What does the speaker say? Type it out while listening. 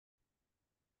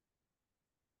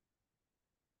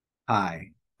Hi,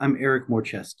 I'm Eric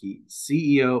Morcheski,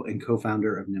 CEO and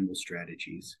co-founder of Nimble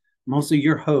Strategies. I'm also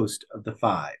your host of The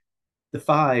Five. The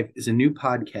Five is a new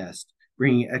podcast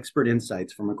bringing expert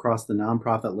insights from across the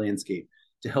nonprofit landscape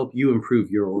to help you improve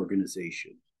your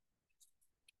organization.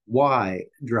 Why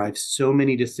drives so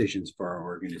many decisions for our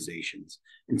organizations.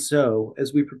 And so,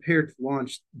 as we prepare to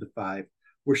launch The Five,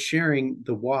 we're sharing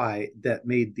the why that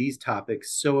made these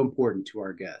topics so important to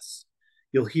our guests.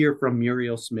 You'll hear from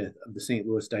Muriel Smith of the St.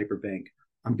 Louis Diaper Bank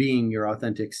on being your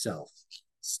authentic self,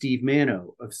 Steve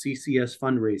Mano of CCS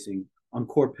Fundraising on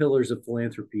core pillars of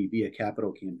philanthropy via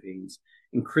capital campaigns,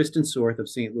 and Kristen Sorth of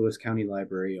St. Louis County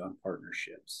Library on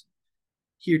partnerships.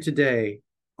 Here today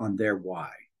on their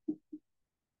why.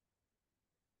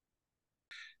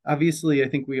 Obviously, I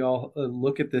think we all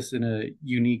look at this in a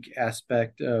unique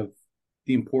aspect of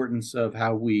the importance of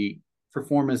how we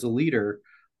perform as a leader.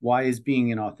 Why is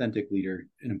being an authentic leader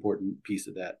an important piece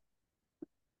of that?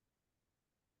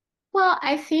 Well,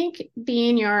 I think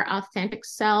being your authentic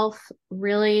self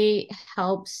really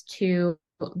helps to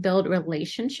build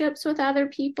relationships with other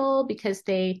people because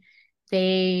they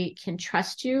can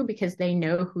trust you because they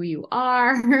know who you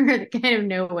are, they kind of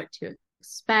know what to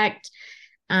expect.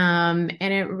 And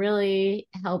it really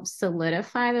helps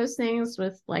solidify those things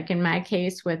with, like in my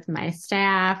case, with my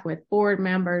staff, with board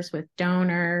members, with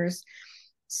donors.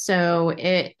 So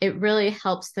it really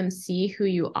helps them see who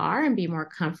you are and be more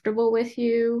comfortable with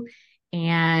you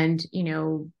and,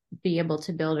 be able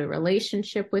to build a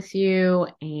relationship with you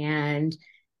and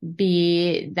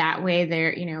be that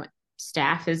way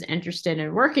staff is interested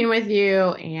in working with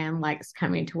you and likes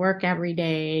coming to work every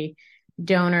day.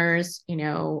 Donors,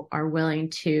 are willing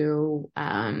to,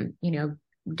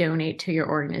 donate to your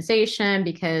organization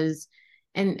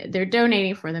and they're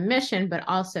donating for the mission, but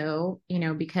also,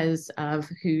 because of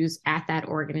who's at that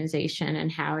organization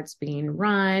and how it's being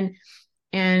run.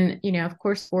 And, of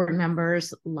course, board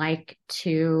members like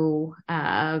to,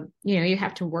 you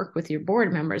have to work with your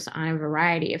board members on a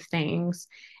variety of things.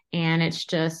 And it's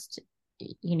just,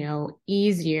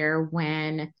 easier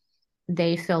when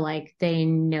they feel like they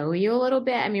know you a little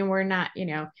bit. I mean, we're not,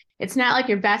 it's not like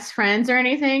your best friends or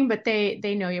anything, but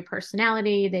they know your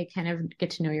personality. They kind of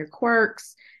get to know your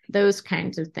quirks, those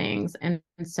kinds of things. And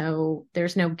so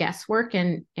there's no guesswork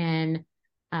in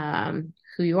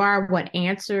who you are, what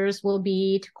answers will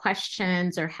be to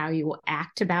questions, or how you will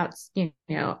act about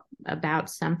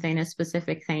something, a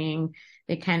specific thing.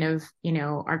 They kind of,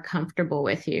 are comfortable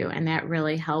with you. And that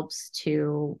really helps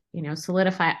to,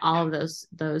 solidify all of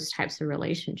those types of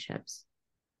relationships.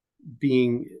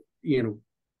 Being,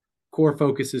 core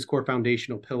focuses, core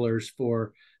foundational pillars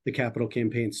for the capital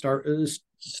campaign. Start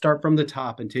from the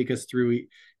top and take us through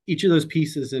each of those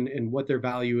pieces and what their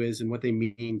value is and what they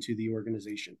mean to the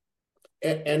organization.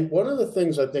 And one of the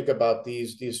things I think about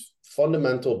these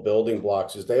fundamental building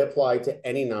blocks is they apply to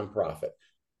any nonprofit,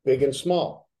 big and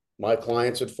small. My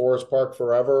clients at Forest Park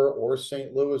Forever or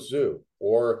St. Louis Zoo,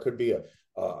 or it could be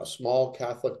a small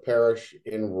Catholic parish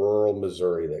in rural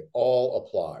Missouri. They all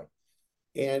apply.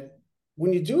 And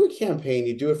when you do a campaign,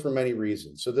 you do it for many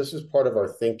reasons. So this is part of our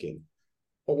thinking.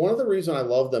 But one of the reasons I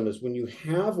love them is when you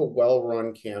have a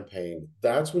well-run campaign,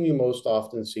 that's when you most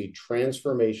often see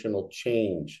transformational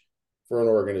change for an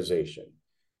organization.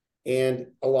 And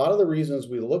a lot of the reasons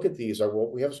we look at these are, well,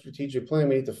 we have a strategic plan,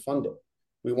 we need to fund it.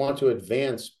 We want to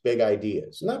advance big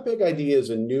ideas. And that big idea is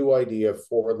a new idea,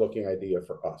 forward-looking idea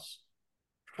for us.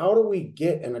 How do we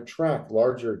get and attract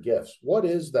larger gifts? What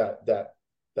is that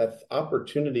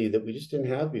opportunity that we just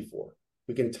didn't have before?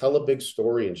 We can tell a big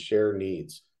story and share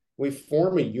needs. We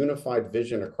form a unified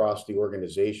vision across the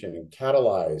organization and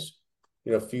catalyze,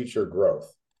 future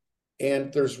growth.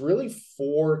 And there's really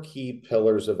four key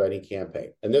pillars of any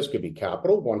campaign. And this could be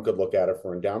capital. One could look at it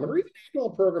for endowment or even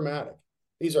annual programmatic.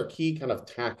 These are key kind of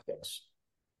tactics.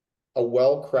 A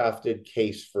well-crafted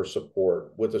case for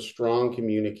support with a strong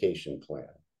communication plan.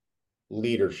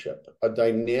 Leadership, a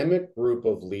dynamic group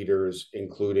of leaders,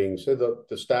 including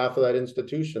the staff of that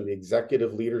institution, the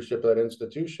executive leadership of that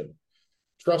institution,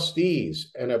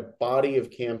 trustees, and a body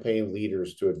of campaign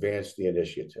leaders to advance the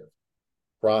initiative.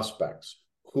 Prospects.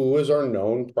 Who is our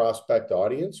known prospect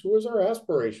audience? Who is our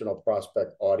aspirational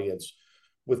prospect audience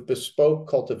with bespoke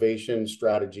cultivation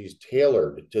strategies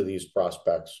tailored to these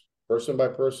prospects, person by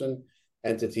person,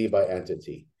 entity by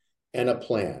entity, and a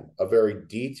plan, a very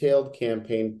detailed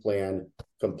campaign plan,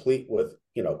 complete with,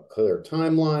 clear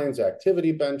timelines,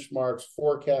 activity benchmarks,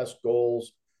 forecast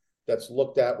goals that's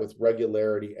looked at with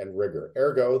regularity and rigor.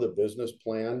 Ergo, the business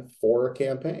plan for a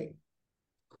campaign.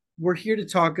 We're here to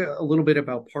talk a little bit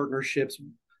about partnerships.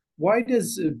 Why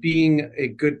does being a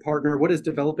good partner, what does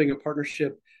developing a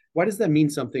partnership Why does that mean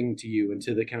something to you and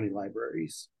to the county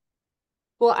libraries?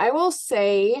 Well, I will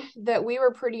say that we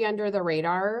were pretty under the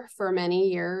radar for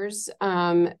many years.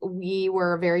 We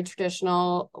were a very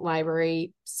traditional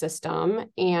library system.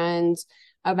 And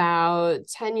about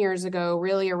 10 years ago,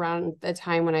 really around the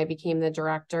time when I became the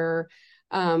director,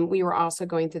 we were also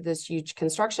going through this huge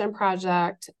construction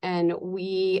project. And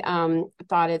we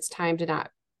thought it's time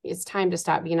to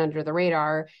stop being under the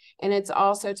radar. And it's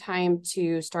also time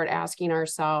to start asking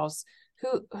ourselves,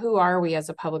 who are we as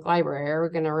a public library? Are we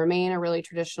going to remain a really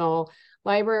traditional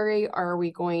library? Or are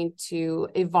we going to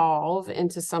evolve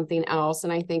into something else?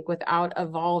 And I think without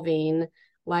evolving,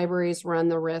 libraries run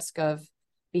the risk of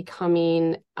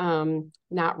becoming not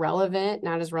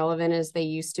as relevant as they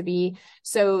used to be.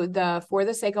 So the For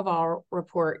the Sake of All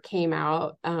report came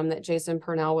out that Jason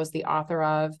Purnell was the author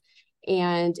of,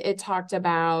 and it talked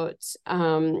about,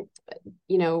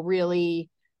 really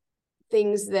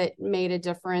things that made a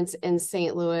difference in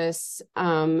St. Louis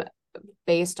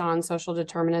based on social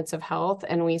determinants of health.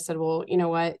 And we said, well, you know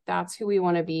what, that's who we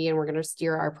want to be. And we're going to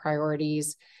steer our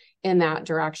priorities in that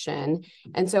direction.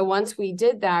 And so once we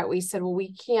did that, we said, well,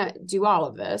 we can't do all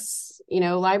of this.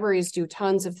 Libraries do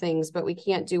tons of things, but we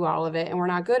can't do all of it. And we're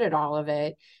not good at all of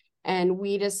it. And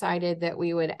we decided that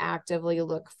we would actively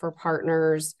look for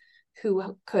partners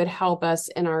who could help us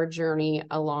in our journey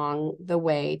along the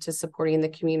way to supporting the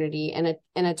community in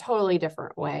a totally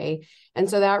different way. And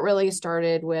so that really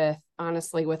started with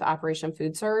Operation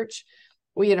Food Search.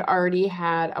 We had already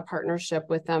had a partnership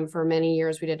with them for many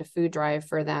years. We did a food drive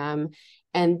for them.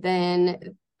 And then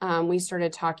we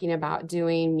started talking about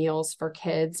doing meals for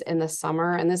kids in the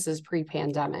summer. And this is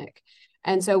pre-pandemic.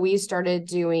 And so we started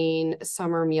doing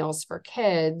summer meals for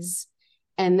kids.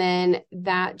 And then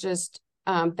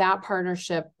that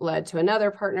partnership led to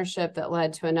another partnership that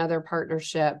led to another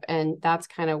partnership. And that's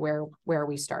kind of where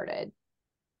we started.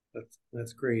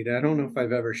 That's great. I don't know if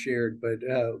I've ever shared, but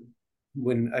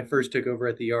when I first took over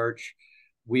at the Arch,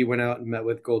 we went out and met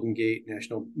with Golden Gate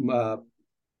National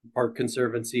Park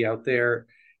Conservancy out there.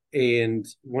 And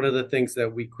one of the things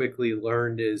that we quickly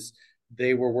learned is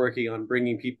they were working on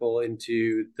bringing people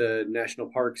into the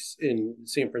national parks in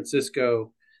San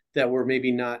Francisco that were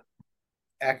maybe not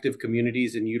active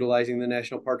communities in utilizing the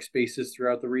national park spaces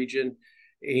throughout the region.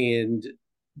 And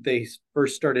they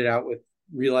first started out with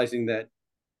realizing that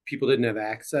people didn't have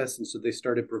access. And so they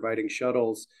started providing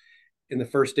shuttles. And the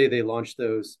first day they launched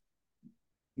those,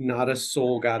 not a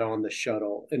soul got on the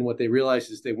shuttle. And what they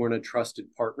realized is they weren't a trusted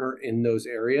partner in those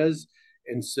areas.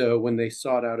 And so when they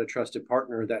sought out a trusted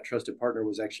partner, that trusted partner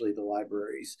was actually the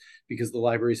libraries, because the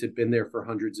libraries had been there for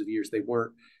hundreds of years. They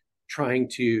weren't trying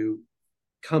to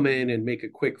come in and make a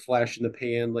quick flash in the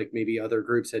pan like maybe other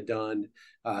groups had done.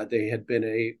 They had been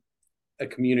a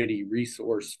community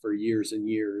resource for years and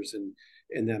years,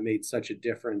 and that made such a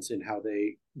difference in how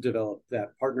they developed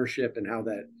that partnership and how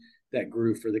that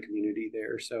grew for the community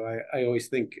there. So I always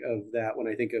think of that when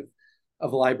I think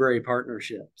of library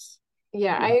partnerships.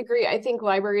 Yeah, I agree. I think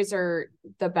libraries are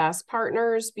the best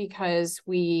partners because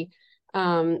we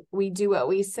do what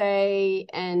we say,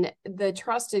 and the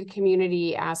trusted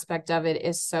community aspect of it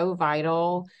is so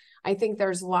vital. I think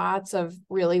there's lots of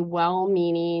really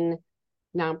well-meaning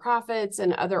nonprofits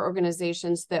and other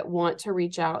organizations that want to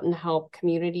reach out and help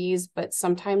communities, but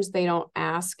sometimes they don't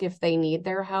ask if they need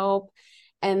their help.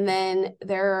 And then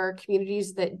there are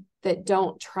communities that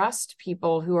don't trust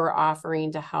people who are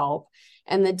offering to help.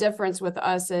 And the difference with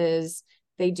us is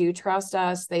they do trust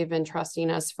us. They've been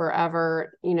trusting us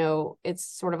forever. It's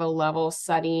sort of a level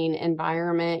setting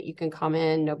environment. You can come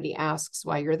in, nobody asks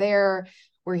why you're there.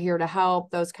 We're here to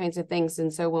help, those kinds of things.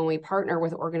 And so when we partner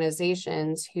with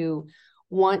organizations who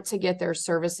want to get their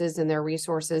services and their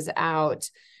resources out,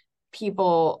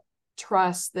 people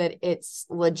trust that it's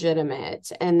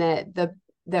legitimate and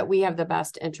that we have their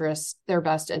best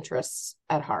interests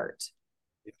at heart.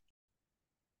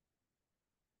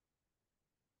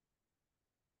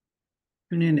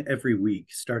 Tune in every week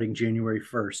starting January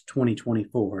 1st,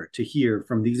 2024 to hear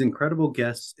from these incredible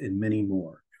guests and many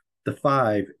more. The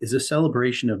 5 is a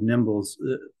celebration of NIMBL's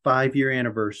 5-year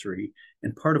anniversary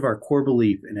and part of our core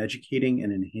belief in educating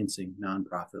and enhancing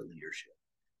nonprofit leadership.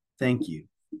 Thank you